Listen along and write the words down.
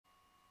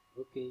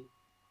Okay,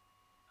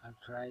 I'll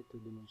try to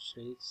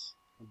demonstrate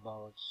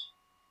about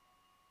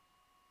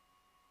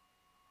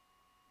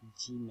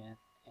G-Math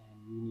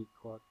and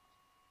Unicode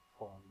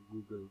for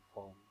Google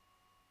Form.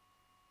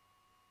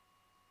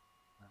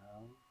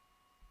 Now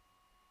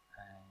I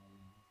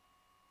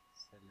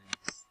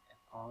select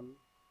Add-on,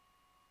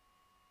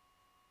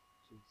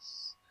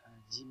 choose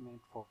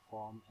G-Math for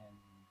form and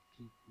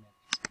create math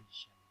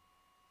expression.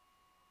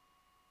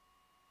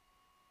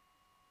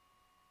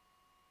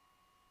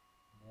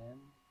 Then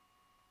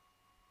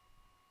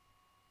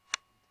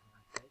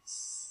like this,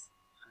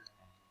 I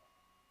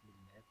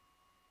delete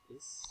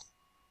this,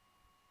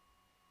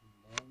 and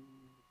then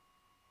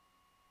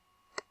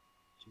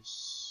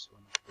choose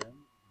one of them,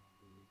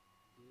 maybe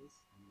this,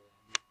 and then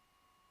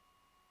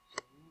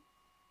okay.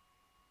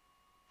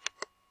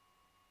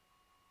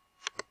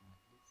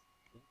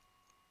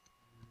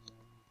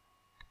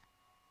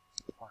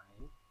 5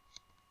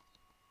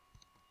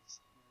 is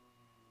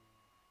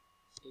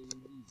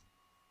AD.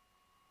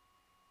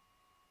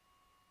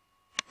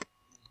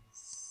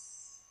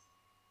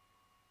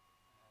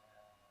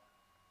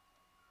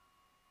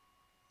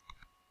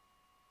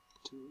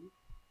 Two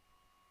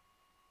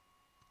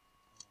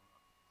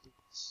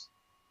each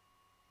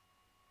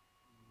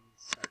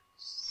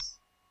search.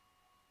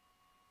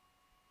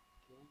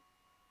 Okay,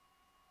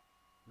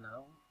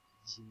 now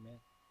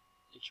G-Math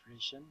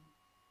expression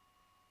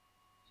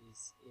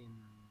is in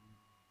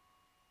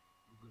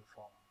Google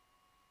Form.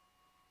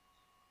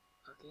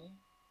 Okay,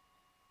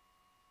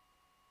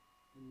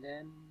 and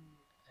then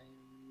I'm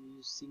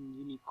using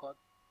Unicode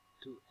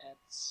to add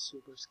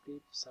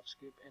superscript,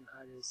 subscript, and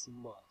other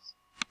symbols.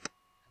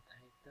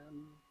 At item,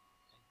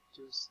 I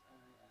choose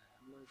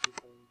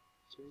multiple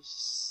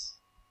choice,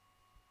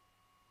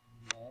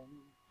 and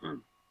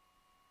then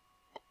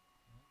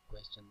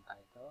question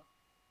title.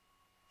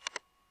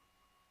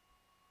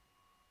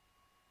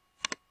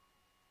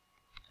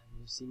 I'm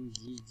using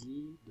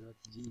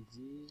gg.gg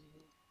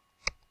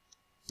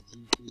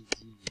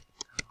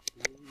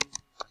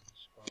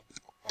underscore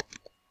form.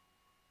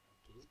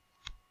 Okay,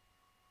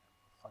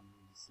 open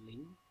this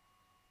link.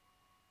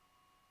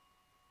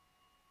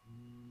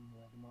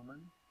 Wait a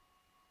moment.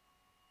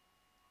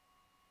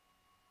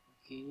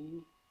 Okay,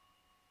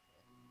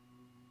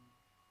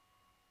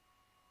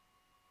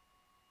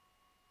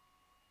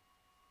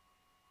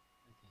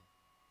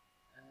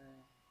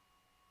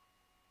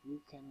 you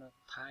cannot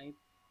type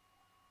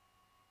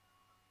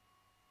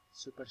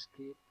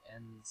superscript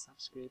and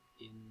subscript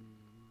in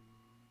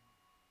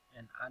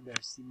and other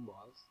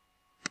symbols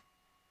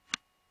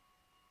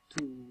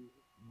to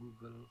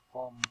Google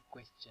Form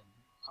question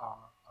or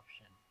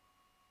option.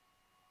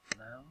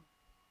 Now,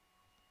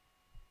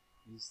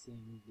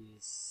 using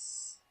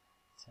this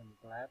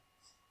template,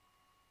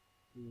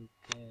 you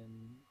can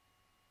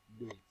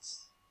do it.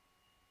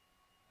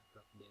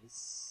 Drop this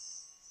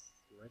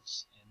search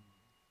and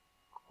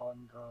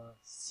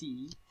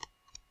Ctrl+C,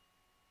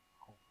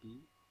 copy,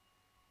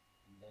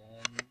 and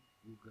then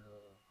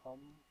Google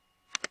Form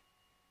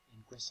in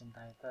question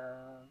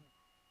title,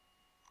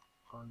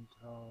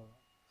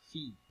 Ctrl+V.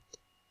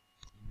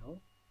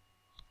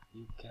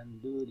 You can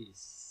do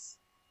this.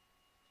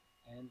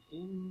 And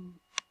in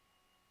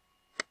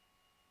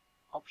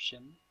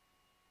option,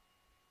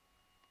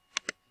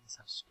 in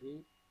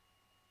Subscript,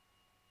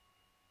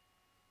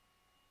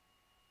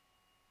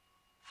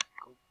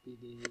 copy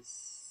this,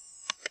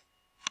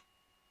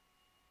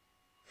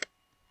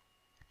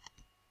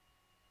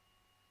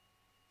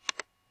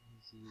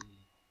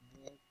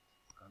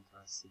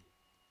 Ctrl+C,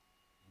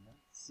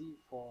 C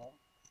for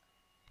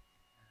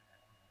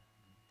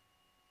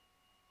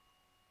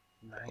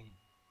 9.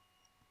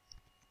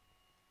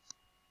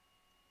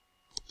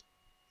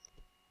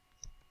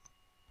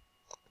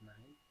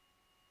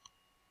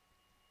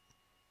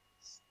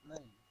 9.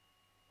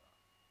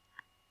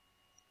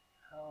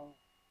 How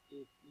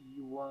if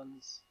you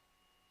want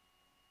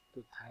to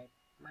type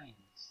 9,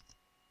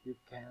 you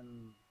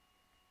can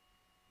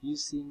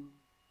using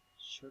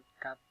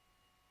shortcut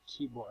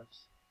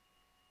keyboards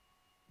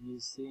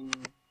using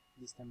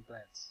these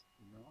templates.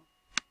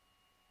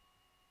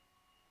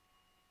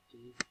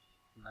 If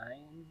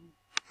 9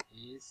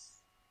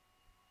 is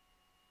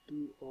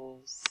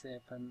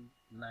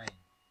 2079,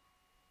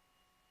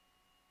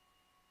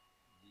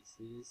 this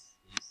is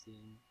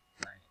using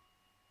 9.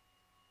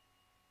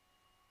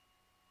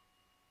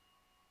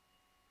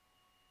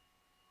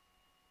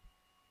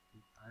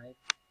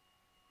 Type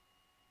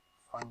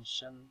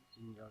function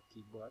in your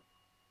keyboard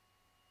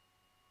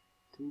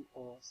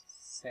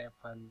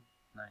 2079.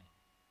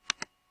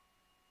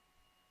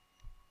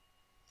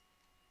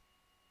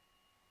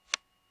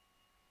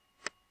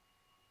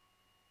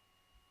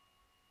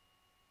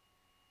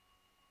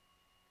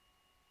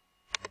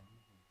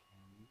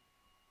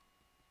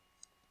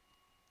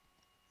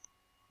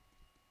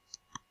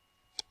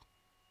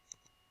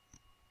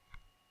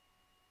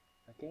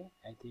 Okay,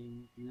 I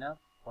think enough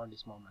for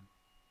this moment.